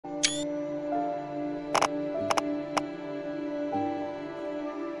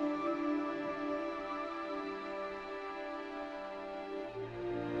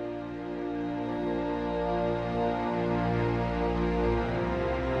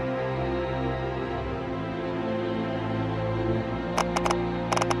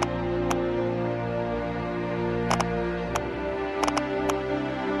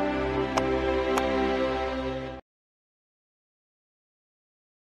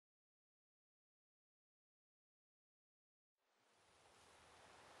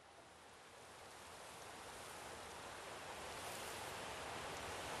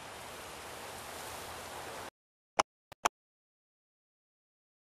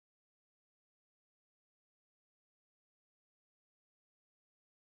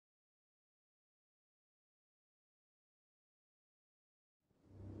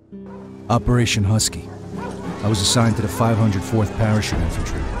Operation Husky. I was assigned to the 504th Parachute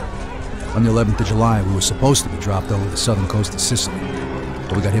Infantry. On the 11th of July, we were supposed to be dropped over the southern coast of Sicily,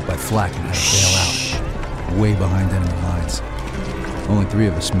 but we got hit by flak and had to bail out, way behind enemy lines. Only 3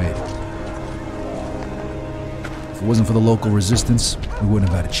 of us made it. If it wasn't for the local resistance, we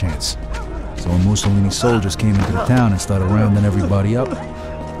wouldn't have had a chance. So when Mussolini's soldiers came into the town and started rounding everybody up,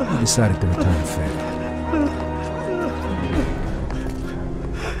 we decided to return the favor.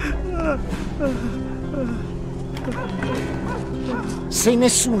 Se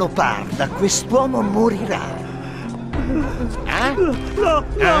nessuno parla, quest'uomo morirà. Eh? No,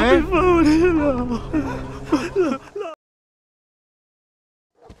 per favore, no.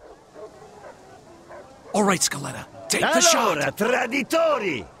 All right, Scaletta, take the shot. Allora,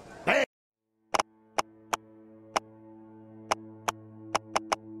 traditori!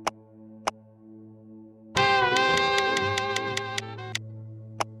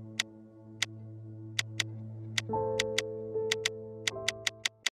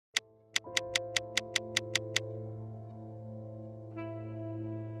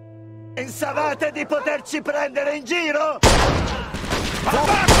 Pensavate di poterci prendere in giro?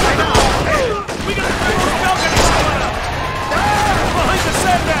 We got a balcony, Scaletta! Behind the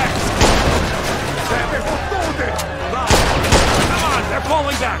sandbags! Come on, they're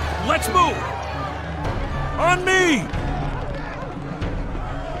falling back. Let's move. On me!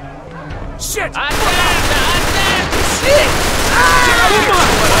 Shit!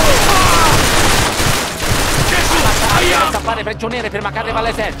 Scappare prigioniere prima che arriva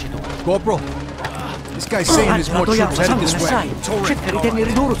l'esercito. Corporal, this guy's saying there's more troops headed this way. Cerca di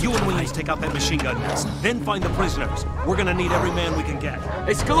tenere duro. You and Williams take out that machine gun nest. Then find the prisoners. We're gonna need every man we can get.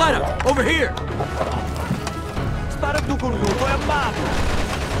 Hey, Scaletta, over here! Spara tu con l'uovo e ammato.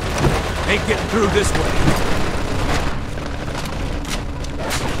 Ain't getting through this way.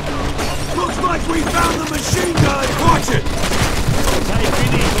 Looks like we found the machine gun! Watch it! Hai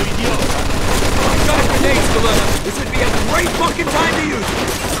finito, idiota. I got a grenade, Scaletta! This would be a great fucking time to use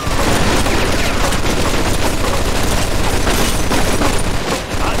it!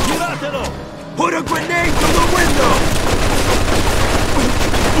 Aggiratelo! Put a grenade through the window!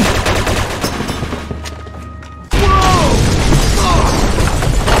 Whoa!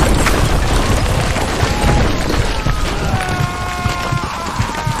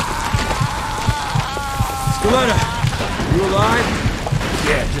 Scaletta, you alive?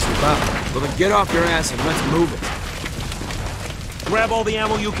 Yeah, just about. Well then get off your ass and let's move it. Grab all the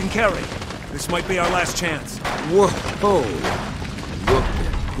ammo you can carry. This might be our last chance. Whoa! Look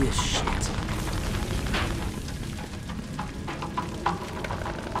at this shit.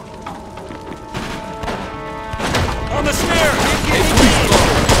 On the stairs!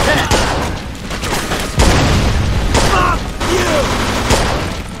 Fuck you!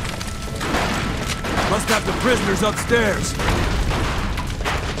 Must have the prisoners upstairs.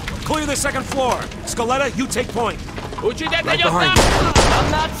 Clear the second floor. Scaletta, you take point. Uccidete Right gli behind ostacoli!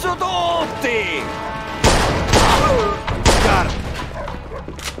 Ammazzo tutti! Got him.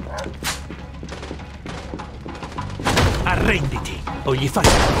 Arrenditi, o gli fai...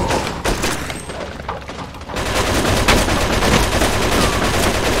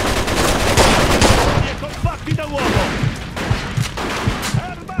 Compatti da uomo!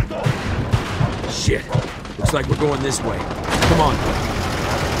 Armato! Shit. Looks like we're going this way. Come on.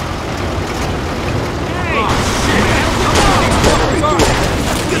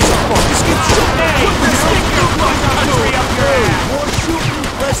 More shooting,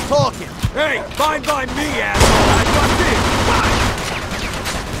 less talking. Hey, fine by me, asshole! I got this!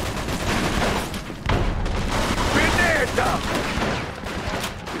 Grenade!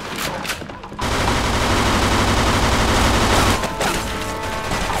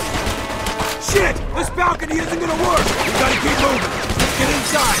 Shit! This balcony isn't gonna work! We gotta keep moving! Get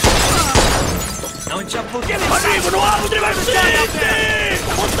inside! Non ci appoggiamo! Arrivano! Potremmo essere!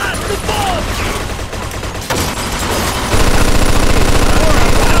 Montarsi un po'!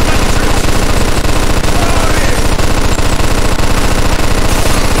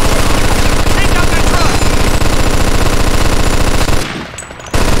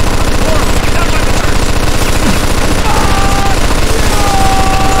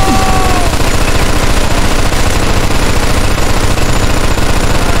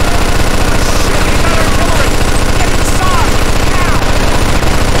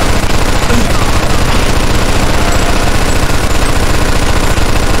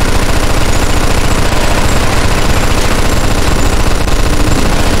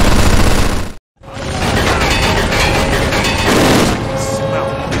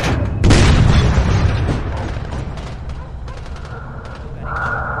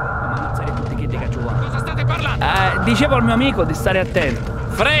 Dicevo al mio amico di stare attento.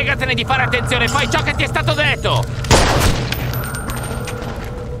 Fregatene di fare attenzione, fai ciò che ti è stato detto!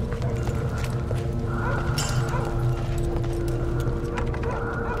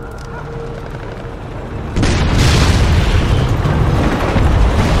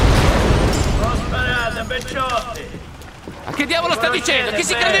 Non sparate, becciotti! Ma che diavolo sta dicendo? Chi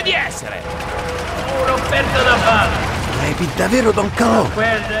si crede di essere? Un'offerta da fare! Sarebbe davvero Don Calò.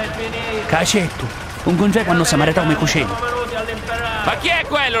 Guarda, è finito! Cacetto, un congeco quando si marità come cucino. Siamo venuti all'imperare! Ma chi è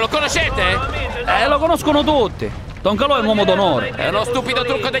quello? Lo conoscete? Lo conoscono tutti. Don Calò è un uomo d'onore. È uno stupido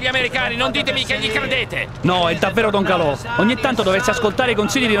trucco degli americani, non ditemi che gli credete! No, è davvero Don Calò. Ogni tanto dovreste ascoltare i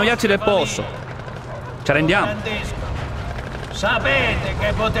consigli di noi altri del posto. Ci rendiamo? Garantisco. Sapete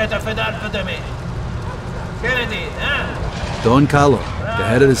che potete fidarvi di me. Che ne dite, eh? Don Calò, the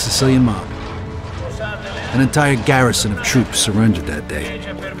head of the Sicilian mob. An entire garrison of troops surrendered that day.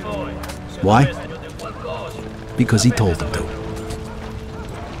 Dice per voi. Se Why? voleste dire qualcosa. Because he told them to.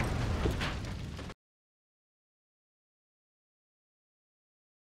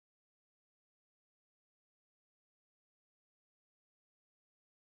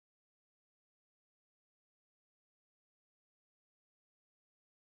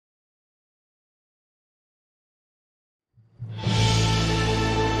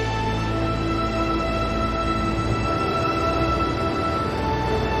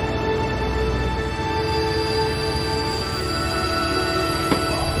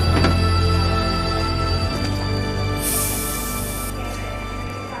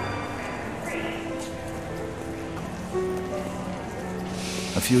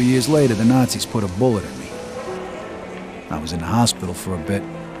 A few years later, the Nazis put a bullet in me. I was in the hospital for a bit.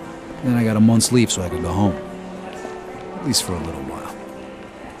 Then I got a month's leave so I could go home. At least for a little while.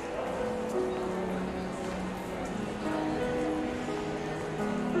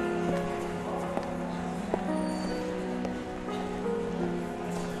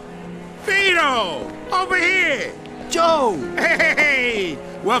 Vito! Over here! Joe! Hey!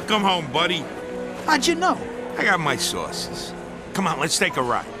 Welcome home, buddy. How'd you know? I got my sources. Come on, let's take a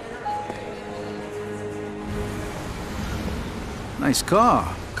ride. Nice car.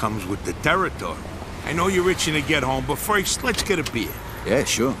 Comes with the territory. I know you're itching to get home, but first, let's get a beer. Yeah,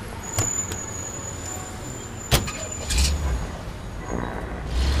 sure.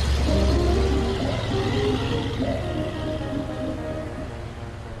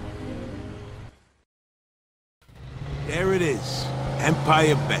 There it is.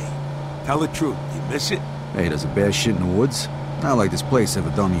 Empire Bay. Tell the truth, you miss it? Hey, there's a bear shit in the woods. Not like this place ever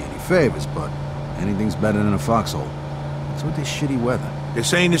done me any favors, but anything's better than a foxhole. What's with this shitty weather? They're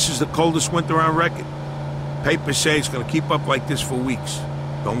saying this is the coldest winter on record. Papers say it's gonna keep up like this for weeks.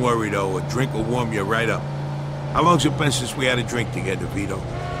 Don't worry, though. A drink will warm you right up. How long's it been since we had a drink together, Vito?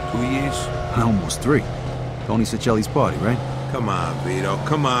 2 years? Almost 3. Tony Sicelli's party, right? Come on, Vito,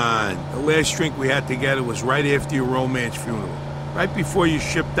 come on. The last drink we had together was right after your romance funeral. Right before you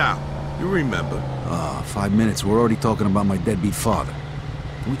shipped out. You remember. 5 minutes. We're already talking about my deadbeat father.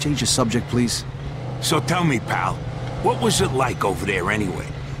 Can we change the subject, please? So tell me, pal, what was it like over there anyway?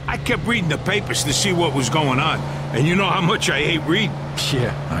 I kept reading the papers to see what was going on, and you know how much I hate reading.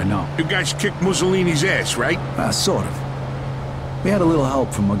 Yeah, I know. You guys kicked Mussolini's ass, right? Sort of. We had a little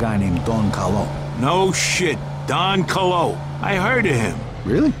help from a guy named Don Calò. No shit, Don Calò. I heard of him.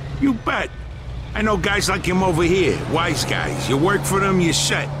 Really? You bet. I know guys like him over here, wise guys. You work for them, you're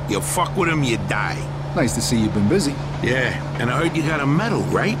set. You fuck with them, you die. Nice to see you've been busy. Yeah, and I heard you got a medal,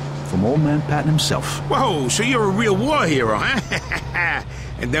 right? From old man Patton himself. Whoa, so you're a real war hero, huh?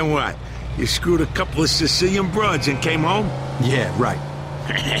 And then what? You screwed a couple of Sicilian broads and came home? Yeah, right.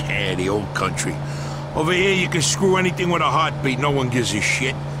 The old country. Over here, you can screw anything with a heartbeat. No one gives a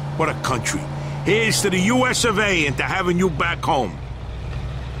shit. What a country. Here's to the US of A and to having you back home.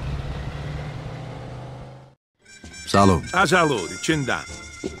 Salud. Salud, chin down.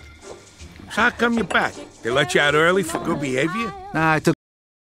 So how come you're back? They let you out early for good behavior? Nah, I took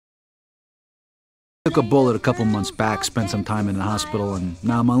a bullet a couple months back, spent some time in the hospital, and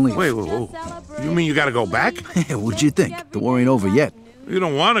now I'm on leave. Wait. You mean you gotta go back? What'd you think? The war ain't over yet. You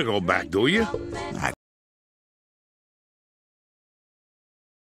don't want to go back, do you?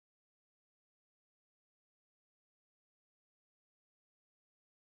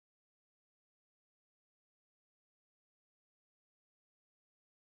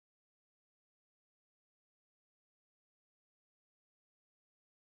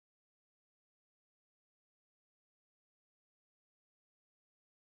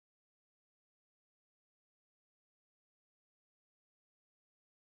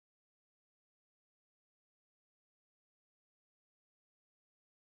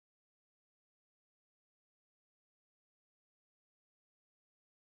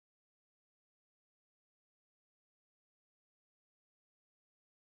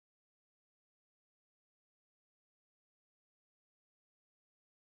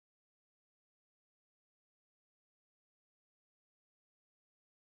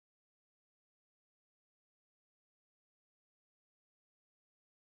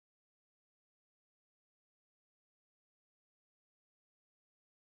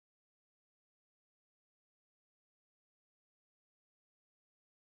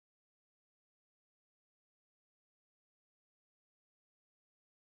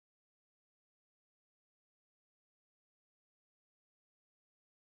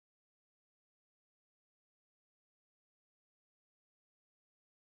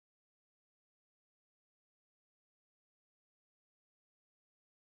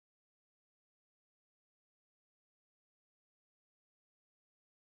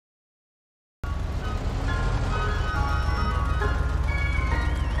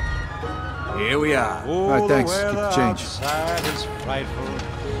 Here we are. All right, thanks. Keep the change. Outside is frightful,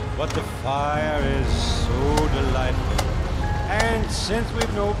 but the fire is so delightful. And since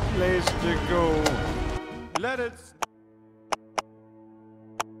we've no place to go, let it...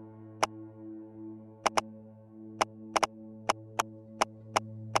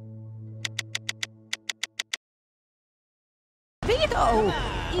 Vito!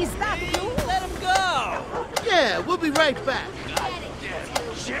 Is that you? Let him go! Yeah, we'll be right back.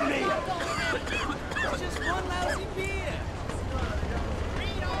 Jimmy! It's just one lousy beer.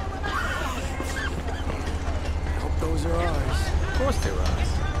 I hope those are ours. Of course they're ours.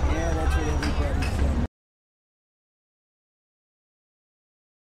 Yeah, that's what everybody said.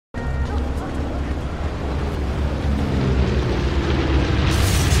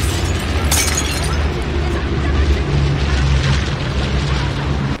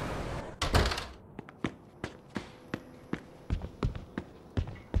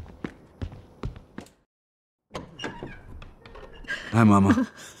 Hi, Mama.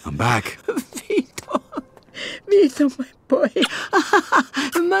 I'm back. Vito! Vito, my boy.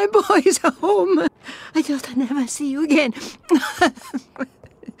 My boy's home. I thought I'd never see you again.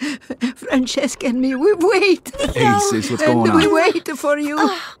 Francesca and me, we wait. Hey, sis, what's going on? We wait for you.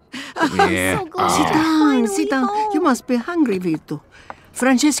 Yeah. Sit down. You must be hungry, Vito.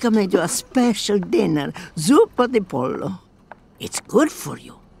 Francesca made you a special dinner, zuppa di pollo. It's good for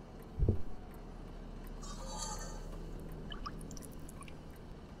you.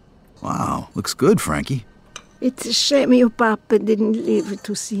 Wow, looks good, Frankie. It's a shame your papa didn't live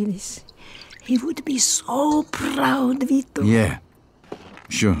to see this. He would be so proud, Vito. Yeah,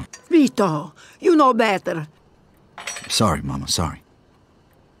 sure. Vito, you know better. Sorry, Mama, sorry.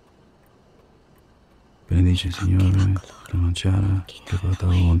 Benedice il Signore, la manciara che porta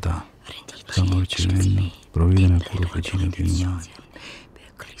la volontà. Stiamo ricevendo, provvide nel puro cucino che non hai.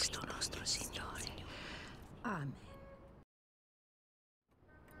 Per Cristo nostro Signore. Amen.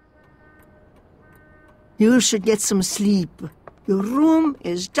 You should get some sleep. Your room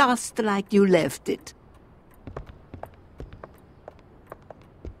is just like you left it.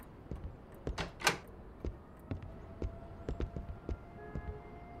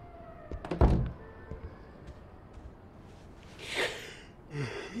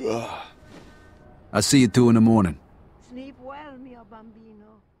 I'll see you 2 in the morning. Sleep well, mio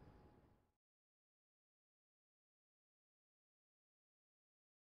bambino.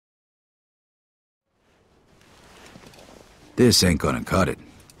 This ain't gonna cut it.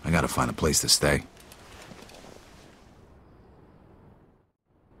 I gotta find a place to stay.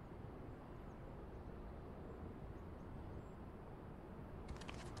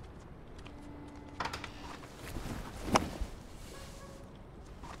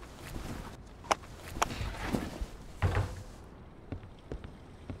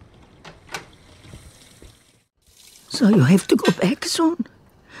 So you have to go back soon?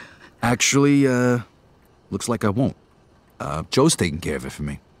 Actually, looks like I won't. Joe's taking care of it for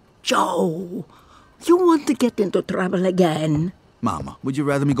me. Joe, you want to get into trouble again? Mama, would you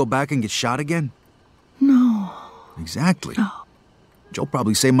rather me go back and get shot again? No. Exactly. No. Joe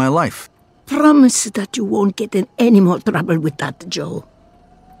probably saved my life. Promise that you won't get in any more trouble with that, Joe.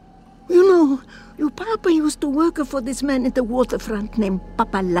 You know, your papa used to work for this man at the waterfront named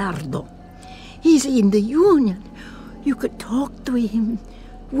Papalardo. He's in the union. You could talk to him.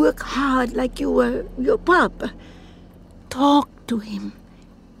 Work hard like you were your papa. Talk to him.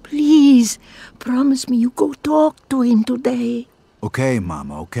 Please, promise me you go talk to him today. Okay,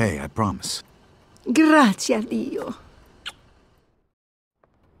 Mama, okay, I promise. Grazie a Dio.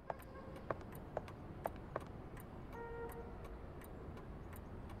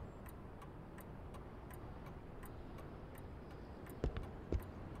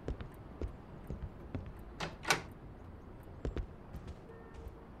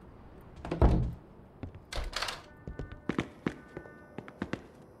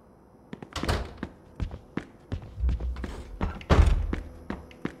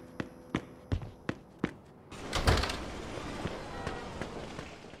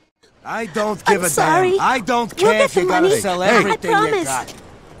 I don't give I'm a sorry. damn. I don't We'll care get if you the gotta money. sell I everything you promise. got.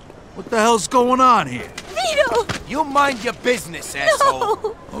 What the hell's going on here? Vito! You mind your business, asshole.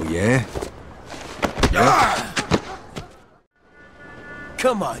 No! Oh, yeah?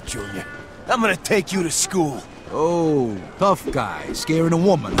 Come on, Junior. I'm gonna take you to school. Oh, tough guy, scaring a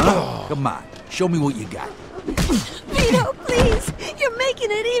woman, huh? Come on, show me what you got. Vito, please! You're making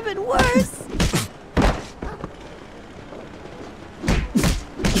it even worse!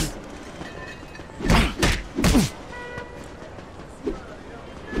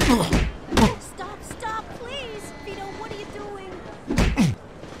 Stop, please! Vito, what are you doing?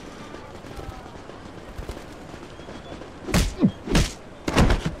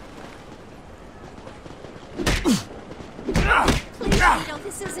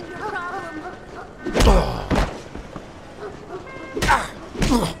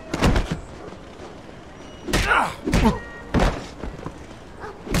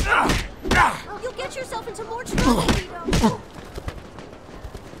 You'll get yourself into more trouble, Vito.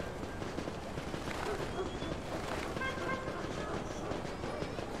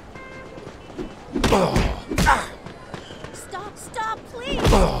 Stop, please!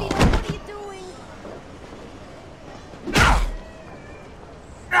 Vito, what are you doing?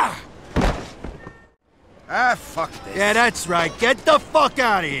 Ah, fuck this. Yeah, that's right. Get the fuck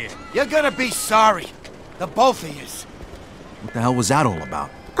out of here. You're gonna be sorry. The both of yous. What the hell was that all about?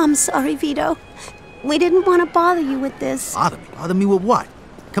 I'm sorry, Vito. We didn't want to bother you with this. Bother me? Bother me with what?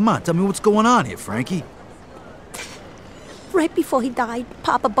 Come on, tell me what's going on here, Frankie. Right before he died,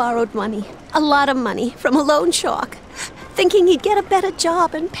 Papa borrowed money. A lot of money from a loan shark, thinking he'd get a better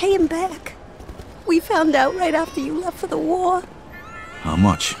job and pay him back. We found out right after you left for the war. How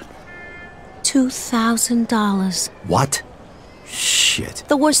much? $2,000. What? Shit.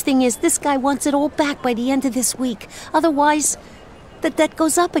 The worst thing is, this guy wants it all back by the end of this week. Otherwise, the debt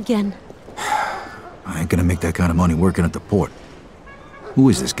goes up again. I ain't gonna make that kind of money working at the port. Who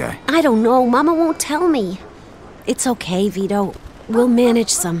is this guy? I don't know. Mama won't tell me. It's okay, Vito. We'll manage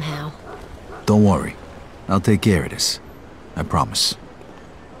somehow. Don't worry. I'll take care of this. I promise.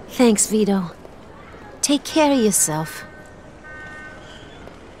 Thanks, Vito. Take care of yourself.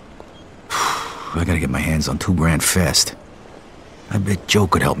 I gotta get my hands on $2,000 fast. I bet Joe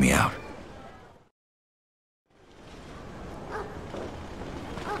could help me out.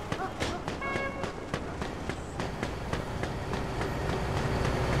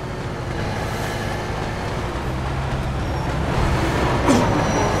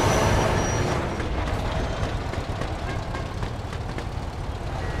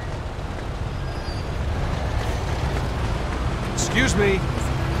 Excuse me.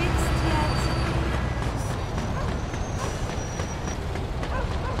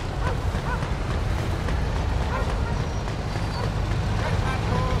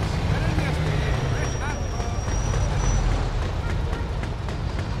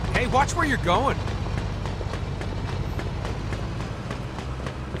 Hey, watch where you're going.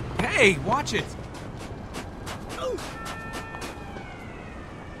 Hey, watch it.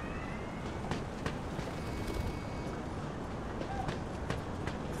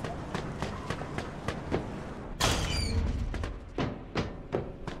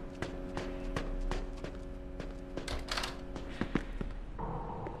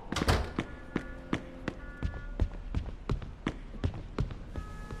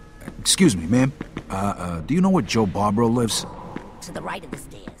 Excuse me, ma'am. Do you know where Joe Barbaro lives? To the right of the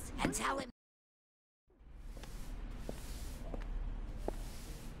stairs, and tell him...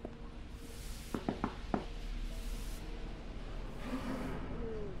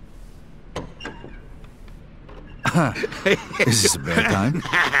 This is a bad time.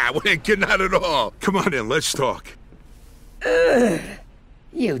 We ain't getting out at all. Come on in, let's talk.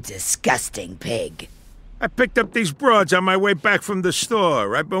 You disgusting pig. I picked up these broads on my way back from the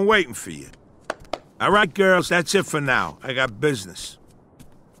store. I've been waiting for you. All right, girls, that's it for now. I got business.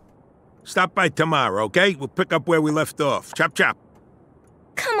 Stop by tomorrow, okay? We'll pick up where we left off. Chop, chop.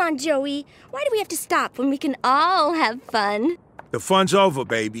 Come on, Joey. Why do we have to stop when we can all have fun? The fun's over,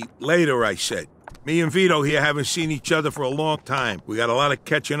 baby. Later, I said. Me and Vito here haven't seen each other for a long time. We got a lot of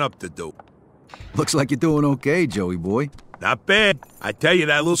catching up to do. Looks like you're doing okay, Joey boy. Not bad. I tell you,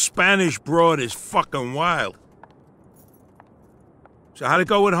 that little Spanish broad is fucking wild. So how'd it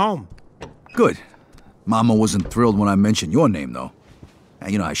go at home? Good. Mama wasn't thrilled when I mentioned your name, though.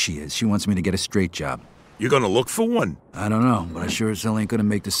 You know how she is. She wants me to get a straight job. You're gonna look for one? I don't know, but I sure as hell ain't gonna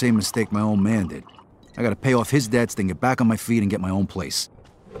make the same mistake my old man did. I gotta pay off his debts, then get back on my feet and get my own place.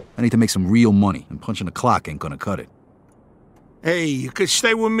 I need to make some real money, and punching the clock ain't gonna cut it. Hey, you could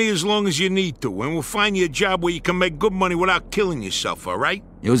stay with me as long as you need to, and we'll find you a job where you can make good money without killing yourself, all right?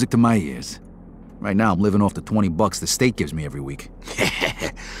 Music to my ears. Right now, I'm living off the $20 the state gives me every week.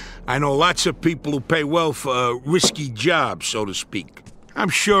 I know lots of people who pay well for a risky job, so to speak. I'm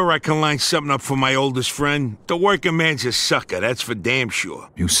sure I can line something up for my oldest friend. The working man's a sucker, that's for damn sure.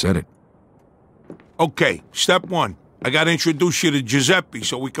 You said it. Okay, step one. I gotta introduce you to Giuseppe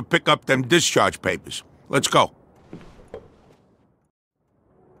so we can pick up them discharge papers. Let's go.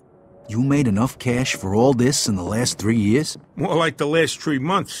 You made enough cash for all this in the last 3 years? More like the last 3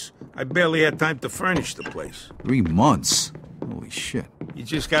 months. I barely had time to furnish the place. 3 months? Holy shit. You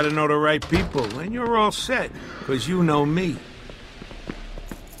just gotta know the right people, and you're all set, because you know me.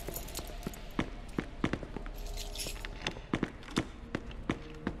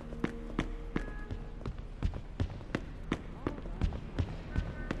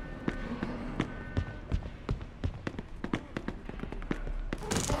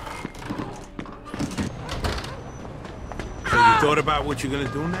 thought about what you're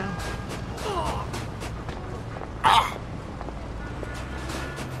gonna do now?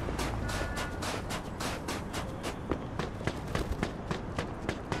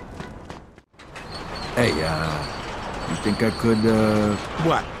 Hey, you think I could,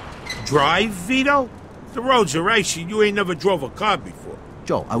 What? Drive, Vito? The roads are icy. You ain't never drove a car before.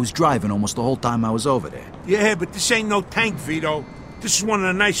 Joe, I was driving almost the whole time I was over there. Yeah, but this ain't no tank, Vito. This is one of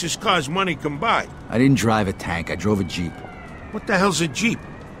the nicest cars money can buy. I didn't drive a tank, I drove a Jeep. What the hell's a Jeep?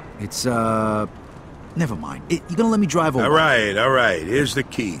 It's, never mind. You gonna let me drive over? All right. Here's the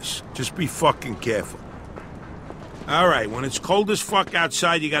keys. Just be fucking careful. All right, when it's cold as fuck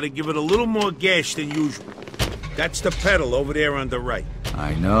outside, you gotta give it a little more gas than usual. That's the pedal over there on the right.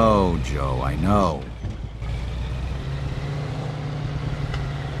 I know, Joe, I know.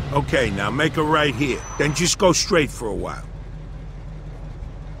 Okay, now make a right here. Then just go straight for a while.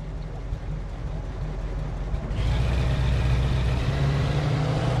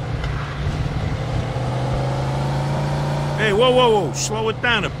 Hey, whoa. Slow it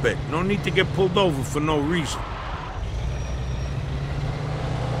down a bit. No need to get pulled over for no reason.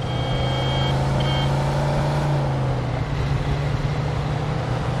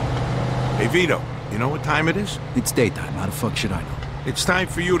 Hey, Vito, you know what time it is? It's daytime. How the fuck should I know? It's time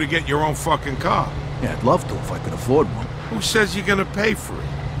for you to get your own fucking car. Yeah, I'd love to if I could afford one. Who says you're gonna pay for it?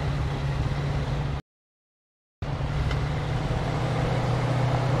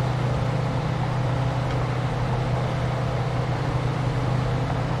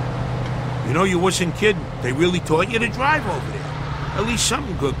 You know, you wasn't kidding. They really taught you to drive over there. At least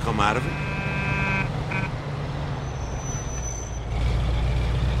something good come out of it.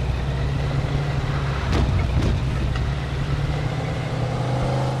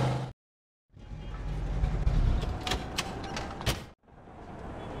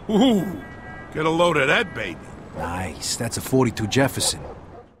 Ooh, get a load of that, baby. Nice. That's a 42 Jefferson.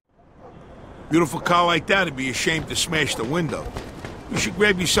 Beautiful car like that would be ashamed to smash the window. You should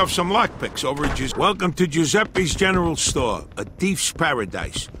grab yourself some lockpicks over at Welcome to Giuseppe's General Store, a thief's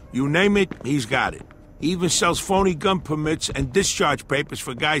paradise. You name it, he's got it. He even sells phony gun permits and discharge papers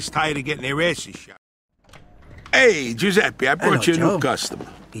for guys tired of getting their asses shot. Hey, Giuseppe, I brought you a new customer.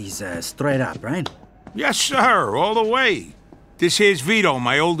 He's straight up, right? Yes, sir, all the way. This here's Vito,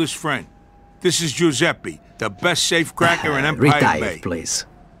 my oldest friend. This is Giuseppe, the best safe cracker in Empire Bay. Retired, please.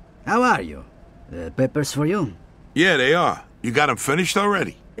 How are you? The papers for you? Yeah, they are. You got them finished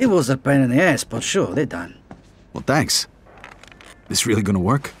already? It was a pain in the ass, but sure, they're done. Well, thanks. This really gonna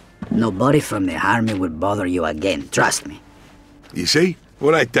work? Nobody from the army would bother you again, trust me. You see?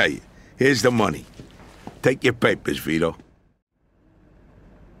 What'd I tell you? Here's the money. Take your papers, Vito.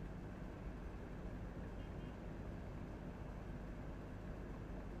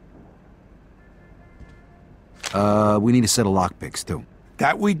 We need a set of lockpicks, too.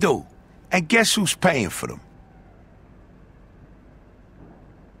 That we do. And guess who's paying for them?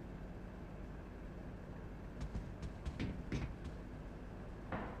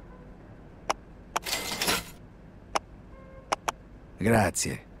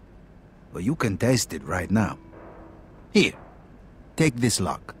 Grazie. Well, you can test it right now. Here, take this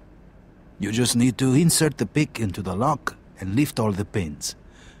lock. You just need to insert the pick into the lock and lift all the pins.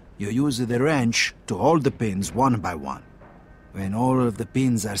 You use the wrench to hold the pins one by one. When all of the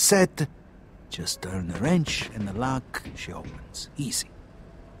pins are set, just turn the wrench and the lock, she opens. Easy.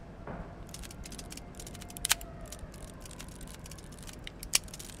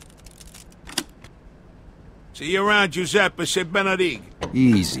 See you around, Giuseppe. Say Benedict.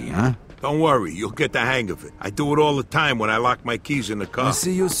 Easy, huh? Don't worry, you'll get the hang of it. I do it all the time when I lock my keys in the car. I'll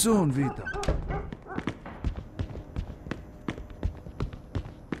see you soon, Vito.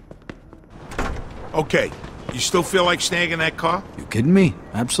 Okay, you still feel like snagging that car? You kidding me?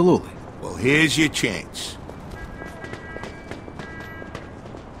 Absolutely. Well, here's your chance.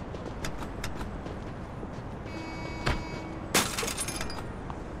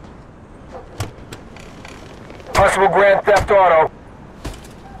 Possible Grand Theft Auto.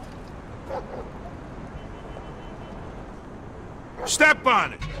 Step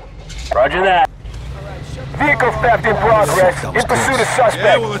on it. Roger that. Vehicle theft in progress. In pursuit of suspect.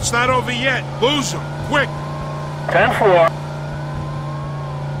 Yeah, well, it's not over yet. Lose him. Quick. 10-4.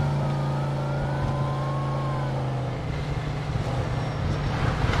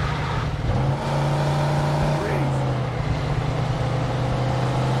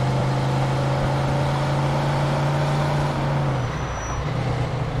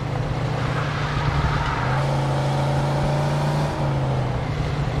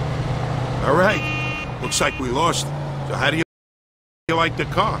 All right. Looks like we lost him. So how do you like the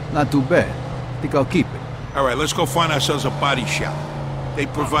car? Not too bad. Think I'll keep it. All right, let's go find ourselves a body shop. They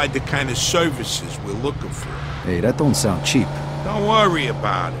provide the kind of services we're looking for. Hey, that don't sound cheap. Don't worry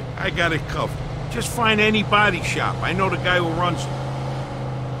about it. I got it covered. Just find any body shop. I know the guy who runs it.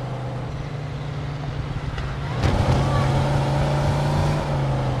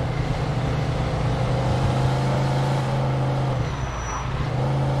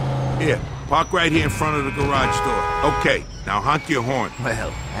 Here, park right here in front of the garage door. Okay, now honk your horn.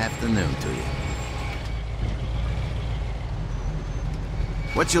 Well, afternoon to you.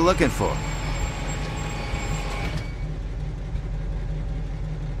 What you looking for?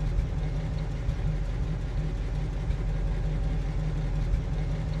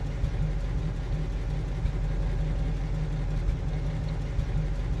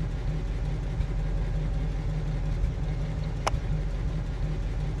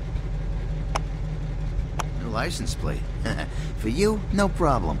 License plate. For you, no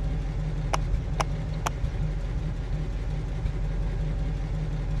problem.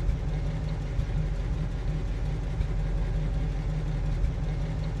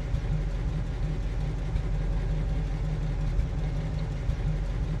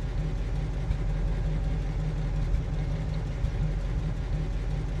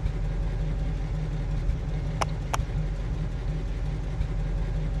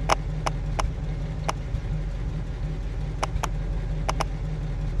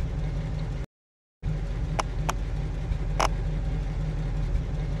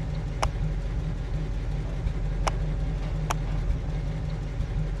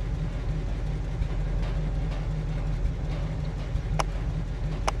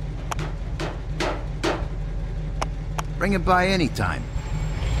 Bring it by anytime.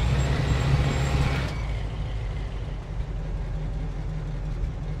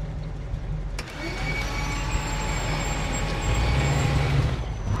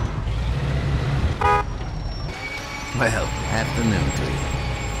 Well, afternoon to you.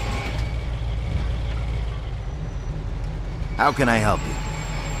 How can I help you?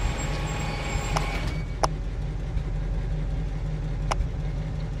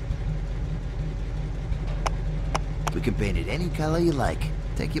 We can paint it any color you like.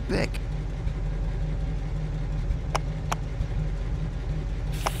 Take your pick.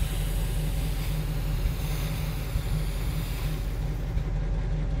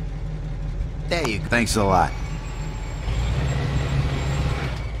 There you go. Thanks a lot.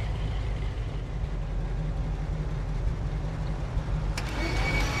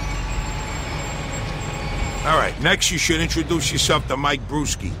 All right, next you should introduce yourself to Mike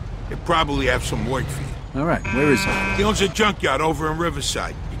Brewski. He'll probably have some work for you. All right, where is he? He owns a junkyard over in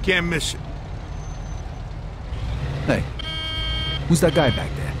Riverside. You can't miss it. Hey, who's that guy back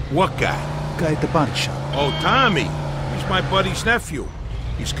there? What guy? Guy at the body shop. Oh, Tommy. He's my buddy's nephew.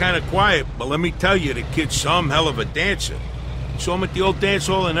 He's kind of quiet, but let me tell you, the kid's some hell of a dancer. Saw him at the old dance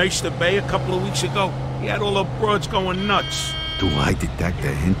hall in Oyster Bay a couple of weeks ago. He had all the broads going nuts. Do I detect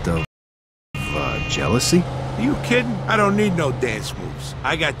a hint of jealousy? Are you kidding? I don't need no dance moves.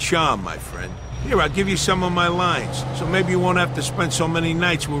 I got charm, my friend. Here, I'll give you some of my lines, so maybe you won't have to spend so many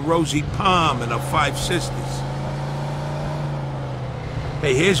nights with Rosie Palm and her 5 sisters.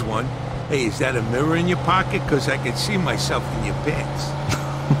 Hey, here's one. Hey, is that a mirror in your pocket? 'Cause I can see myself in your pants.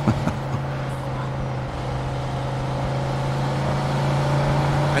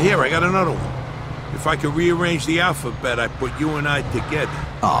 Here, I got another one. If I could rearrange the alphabet, I'd put you and I together.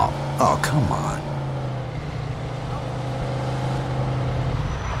 Oh, come on.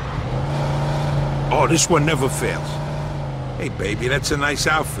 Oh, this one never fails. Hey, baby, that's a nice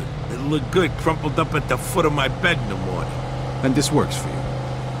outfit. It'll look good crumpled up at the foot of my bed in the morning. And this works for you.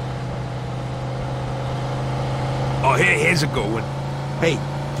 Oh, here's a good one. Hey,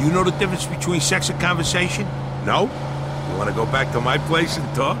 do you know the difference between sex and conversation? No? You want to go back to my place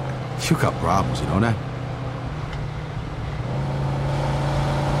and talk? You got problems, you know that?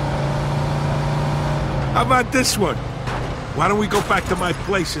 How about this one? Why don't we go back to my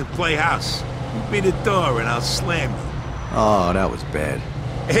place and play house? You beat the door and I'll slam you. Oh, that was bad.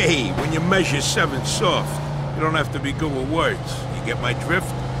 Hey, when you measure 7 soft, you don't have to be good with words. You get my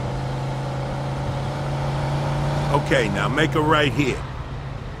drift? Okay, now make a right here.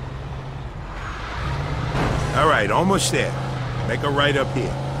 All right, almost there. Make a right up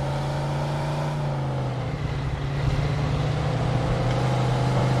here.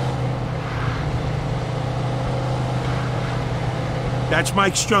 That's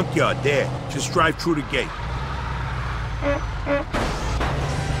Mike's junkyard there. Just drive through the gate.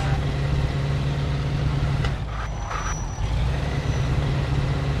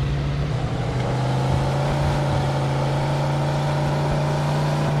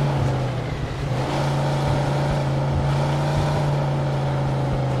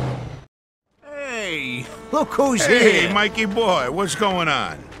 Look who's Hey, here. Mikey boy, what's going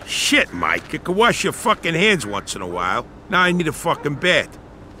on? Shit, Mike, you can wash your fucking hands once in a while. Now I need a fucking bath.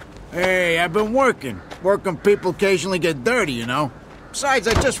 Hey, I've been working. Working people occasionally get dirty, you know. Besides,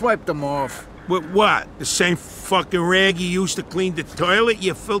 I just wiped them off. With what? The same fucking rag you used to clean the toilet,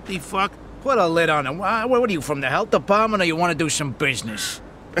 you filthy fuck? Put a lid on it. What are you, from the health department, or you want to do some business?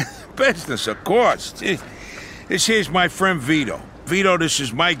 Business, of course. This here's my friend Vito. Vito, this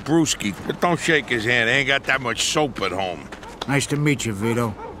is Mike Brewski. But don't shake his hand. I ain't got that much soap at home. Nice to meet you, Vito.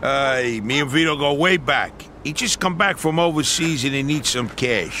 Me and Vito go way back. He just come back from overseas and he needs some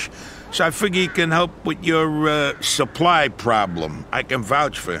cash. So I figure he can help with your supply problem. I can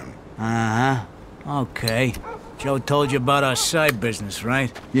vouch for him. Uh-huh. Okay. Joe told you about our side business,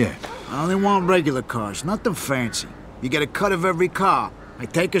 right? Yeah. I only want regular cars, nothing fancy. You get a cut of every car. I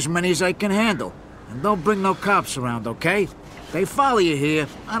take as many as I can handle. And don't bring no cops around, okay? They follow you here.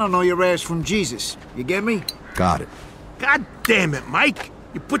 I don't know your ass from Jesus. You get me? Got it. God damn it, Mike!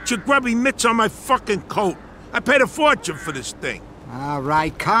 You put your grubby mitts on my fucking coat. I paid a fortune for this thing. All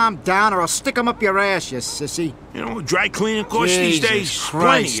right, calm down or I'll stick 'em up your ass, you sissy. You know, dry cleaning costs these Jesus days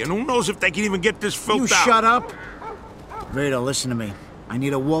Christ. plenty, and who knows if they can even get this filth You out. shut up. Vito, listen to me. I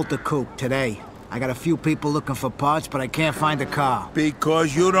need a Walter Coupe today. I got a few people looking for parts, but I can't find a car.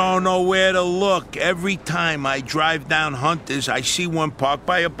 Because you don't know where to look. Every time I drive down Hunters, I see one parked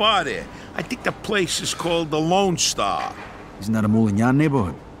by a bar there. I think the place is called the Lone Star. Isn't that a Moulignan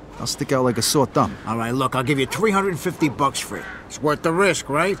neighborhood? I'll stick out like a sore thumb. All right, look, I'll give you $350 for it. It's worth the risk,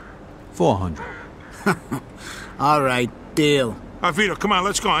 right? 400. All right, deal. Vito, come on,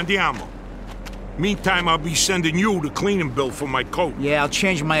 let's go. Andiamo. Meantime, I'll be sending you the cleaning bill for my coat. Yeah, I'll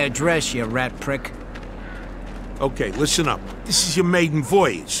change my address, you rat prick. Okay, listen up. This is your maiden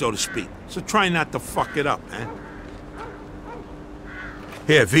voyage, so to speak. So try not to fuck it up, man.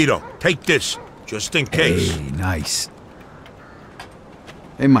 Here, Vito, take this, just in case. Hey, nice.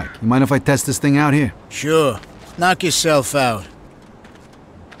 Hey, Mike, you mind if I test this thing out here? Sure. Knock yourself out.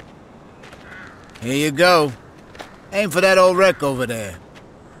 Here you go. Aim for that old wreck over there.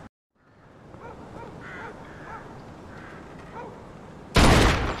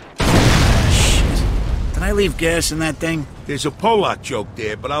 Shit. Did I leave gas in that thing? There's a Polak joke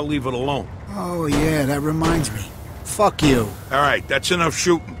there, but I'll leave it alone. Oh, yeah, that reminds me. Fuck you. All right, that's enough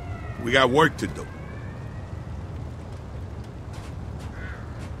shooting. We got work to do.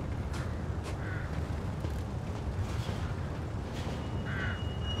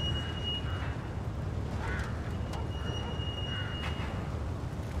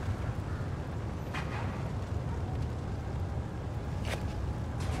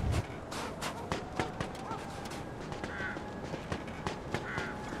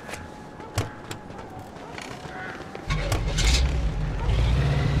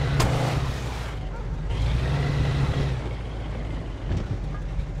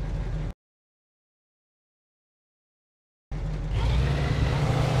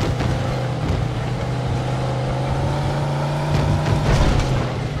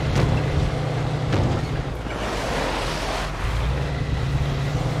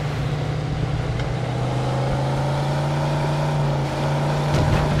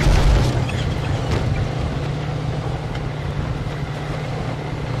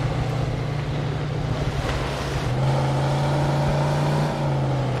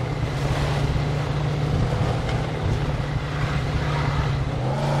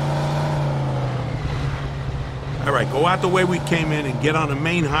 All right, go out the way we came in and get on the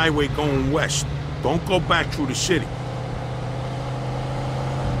main highway going west. Don't go back through the city.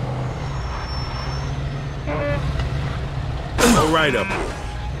 Go right up here.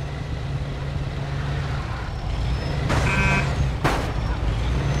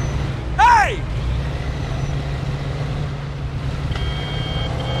 Hey!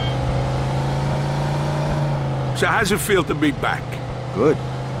 So how's it feel to be back? Good.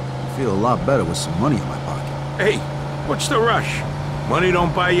 I feel a lot better with some money in my pocket. Hey, what's the rush? Money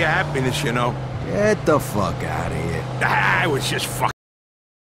don't buy you happiness, you know. Get the fuck out of here. I was just fucking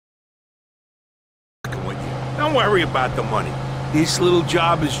with you. Don't worry about the money. This little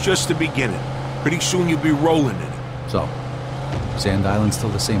job is just the beginning. Pretty soon you'll be rolling in it. So, Sand Island's still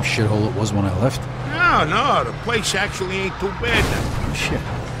the same shithole it was when I left? No, the place actually ain't too bad now. Oh, shit.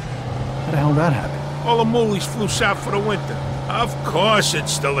 How the hell did that happen? All the moolies flew south for the winter. Of course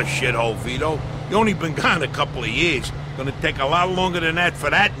it's still a shithole, Vito. You only been gone a couple of years. Gonna take a lot longer than that for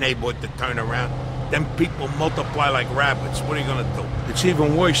that neighborhood to turn around. Them people multiply like rabbits. What are you gonna do? It's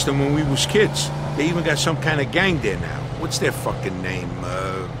even worse than when we was kids. They even got some kind of gang there now. What's their fucking name?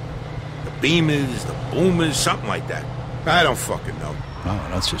 The Beamers, the Boomers, something like that. I don't fucking know. Oh,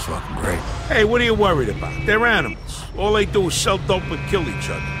 that's just fucking great. Hey, what are you worried about? They're animals. All they do is sell dope and kill each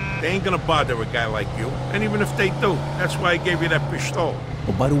other. They ain't gonna bother a guy like you. And even if they do, that's why I gave you that pistol.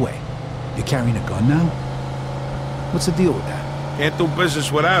 Oh, by the way, you're carrying a gun now? What's the deal with that? Can't do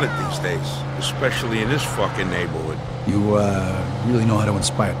business without it these days. Especially in this fucking neighborhood. You, really know how to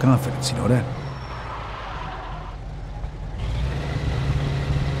inspire confidence, you know that?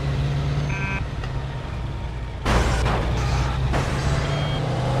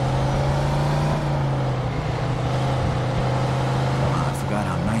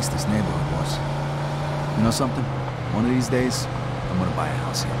 This neighborhood was. You know something? One of these days, I'm gonna buy a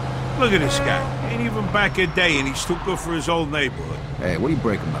house here. Look at this guy. Ain't even back a day and he's too good for his old neighborhood. Hey, what are you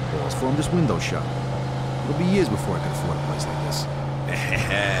breaking my balls for? I'm just window shopping. It'll be years before I can afford a place like this.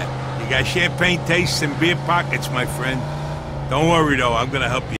 You got champagne tastes and beer pockets, my friend. Don't worry, though. I'm gonna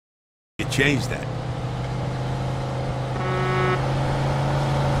help you change that.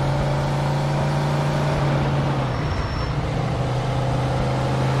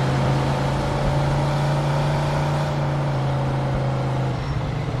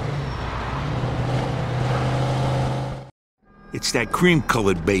 It's that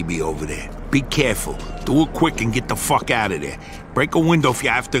cream-colored baby over there. Be careful. Do it quick and get the fuck out of there. Break a window if you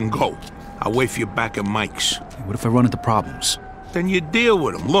have to and go. I'll wait for you back at Mike's. Hey, what if I run into problems? Then you deal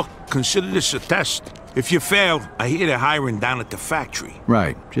with them. Look, consider this a test. If you fail, I hear they're hiring down at the factory.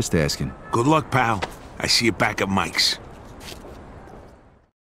 Right, just asking. Good luck, pal. I see you back at Mike's.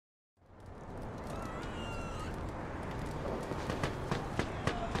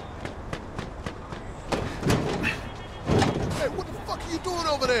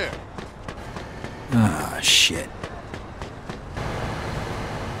 Over there. Ah, shit.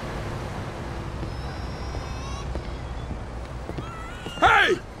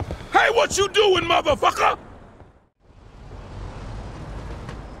 Hey! Hey, what you doing, motherfucker?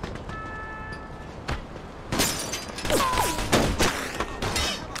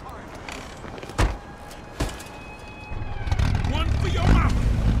 One for your mouth.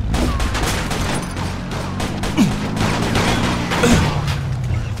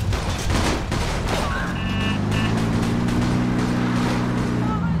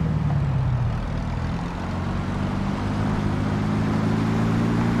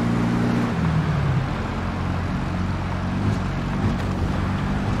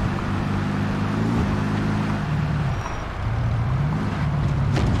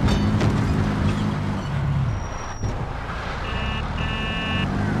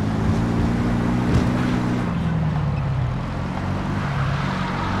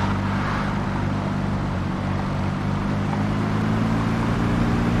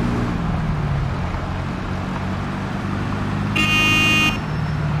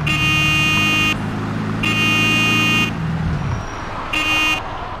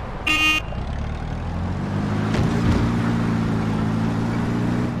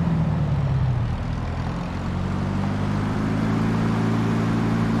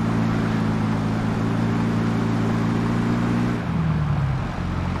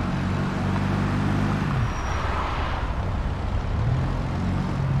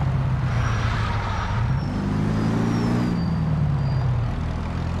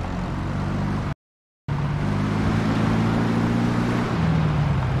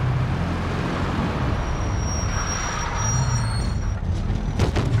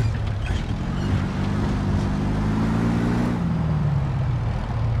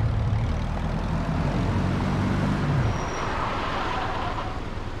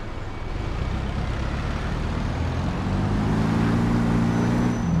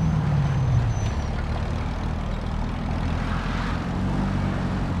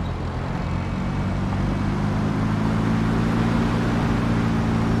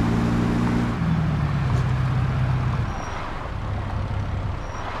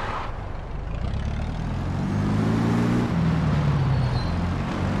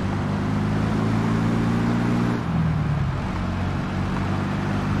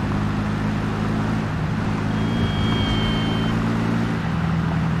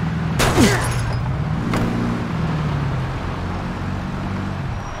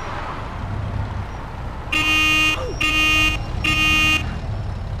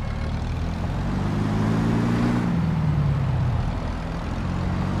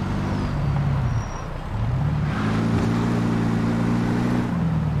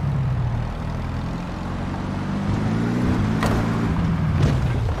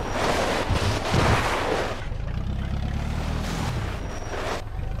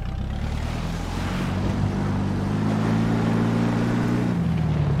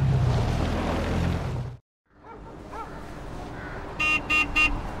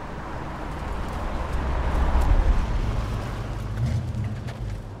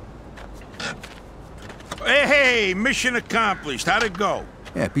 Hey, mission accomplished. How'd it go?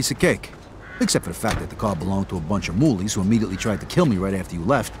 Yeah, piece of cake. Except for the fact that the car belonged to a bunch of moolies who immediately tried to kill me right after you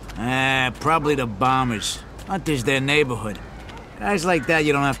left. Probably the bombers. Hunter's their neighborhood. Guys like that,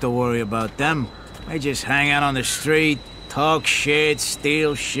 you don't have to worry about them. They just hang out on the street, talk shit,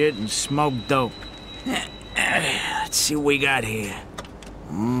 steal shit, and smoke dope. Let's see what we got here.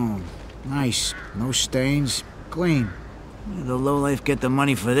 Nice. No stains. Clean. Where the lowlife get the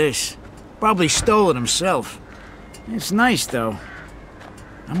money for this? Probably stole it himself. It's nice, though.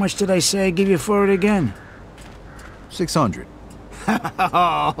 How much did I say I'd give you for it again? 600.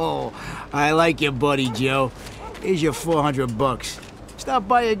 Oh, I like your buddy, Joe. Here's your 400 bucks. Stop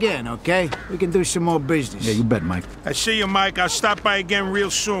by again, okay? We can do some more business. Yeah, you bet, Mike. I see you, Mike. I'll stop by again real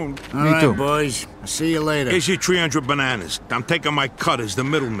soon. All right, boys. I'll see you later. Here's your 300 bananas. I'm taking my cut as the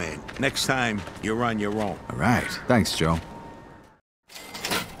middleman. Next time, you're on your own. All right. Thanks, Joe.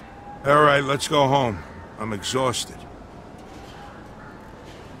 All right, let's go home. I'm exhausted.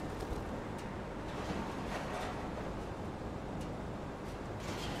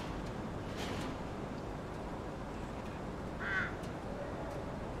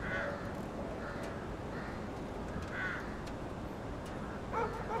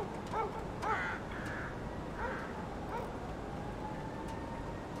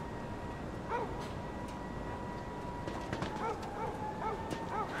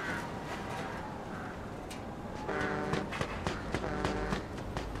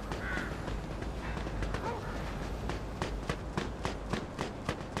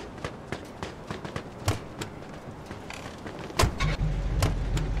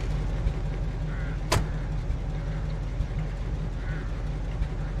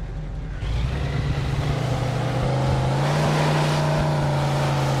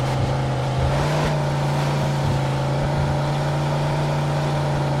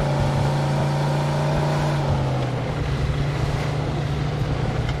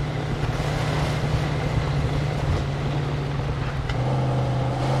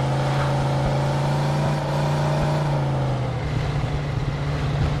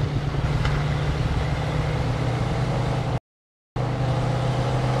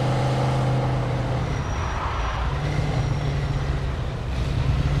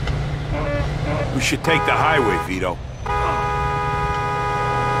 We should take the highway, Vito.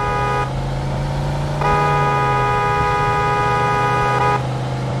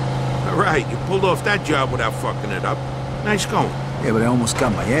 All right, you pulled off that job without fucking it up. Nice going. Yeah, but I almost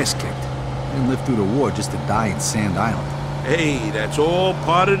got my ass kicked. I didn't live through the war just to die in Sand Island. Hey, that's all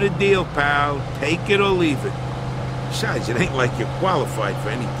part of the deal, pal. Take it or leave it. Besides, it ain't like you're qualified for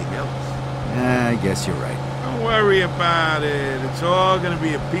anything else. I guess you're right. Don't worry about it. It's all gonna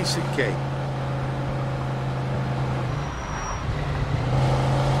be a piece of cake.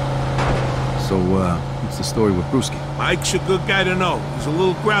 So, what's the story with Brewski? Mike's a good guy to know. He's a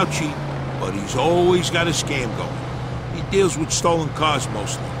little grouchy, but he's always got a scam going. He deals with stolen cars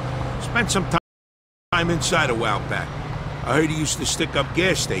mostly. Spent some time inside a while back. I heard he used to stick up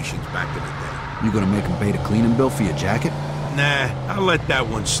gas stations back in the day. You gonna make him pay the cleaning bill for your jacket? Nah, I'll let that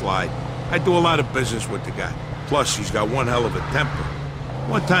one slide. I do a lot of business with the guy. Plus, he's got one hell of a temper.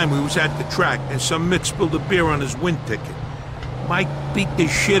 One time we was at the track and some mick spilled a beer on his wind ticket. Mike beat the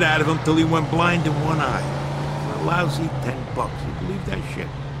shit out of him till he went blind in one eye. For a lousy $10. You believe that shit?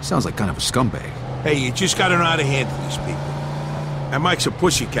 Sounds like kind of a scumbag. Hey, you just gotta know how to handle these people. And Mike's a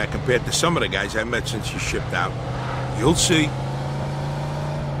pussycat compared to some of the guys I met since he shipped out. You'll see.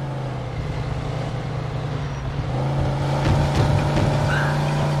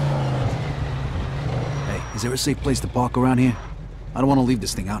 Hey, is there a safe place to park around here? I don't want to leave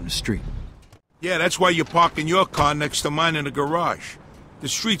this thing out in the street. Yeah, that's why you're parking your car next to mine in the garage. The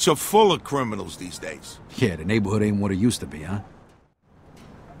streets are full of criminals these days. Yeah, the neighborhood ain't what it used to be, huh?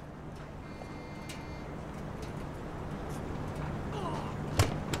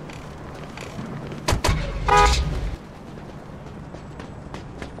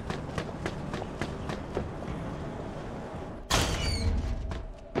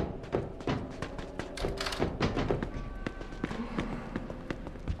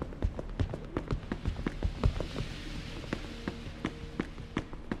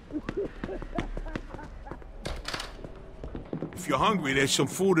 If you're hungry, there's some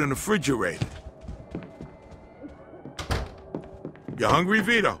food in the refrigerator. You hungry,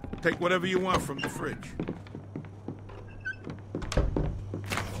 Vito? Take whatever you want from the fridge.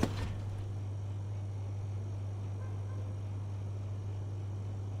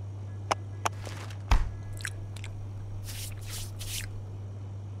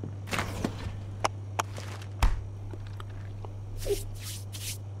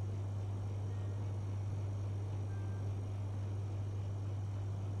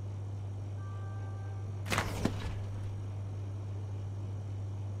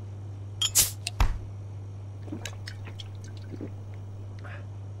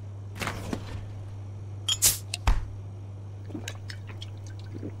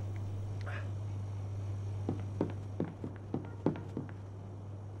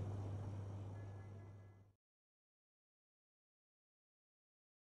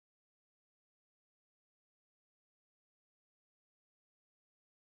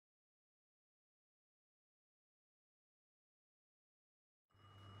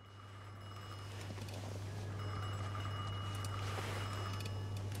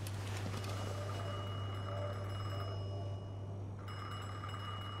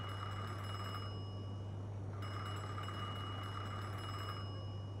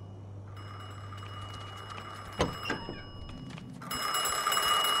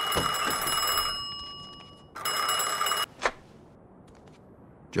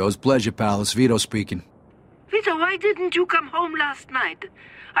 Joe's Pleasure Palace, Vito speaking. Vito, why didn't you come home last night?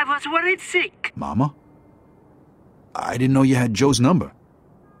 I was worried sick. Mama? I didn't know you had Joe's number.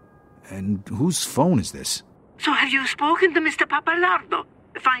 And whose phone is this? So have you spoken to Mr. Papalardo?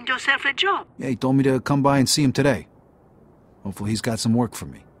 Find yourself a job. Yeah, he told me to come by and see him today. Hopefully he's got some work for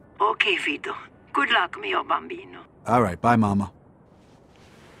me. Okay, Vito. Good luck, mio bambino. All right, bye, Mama.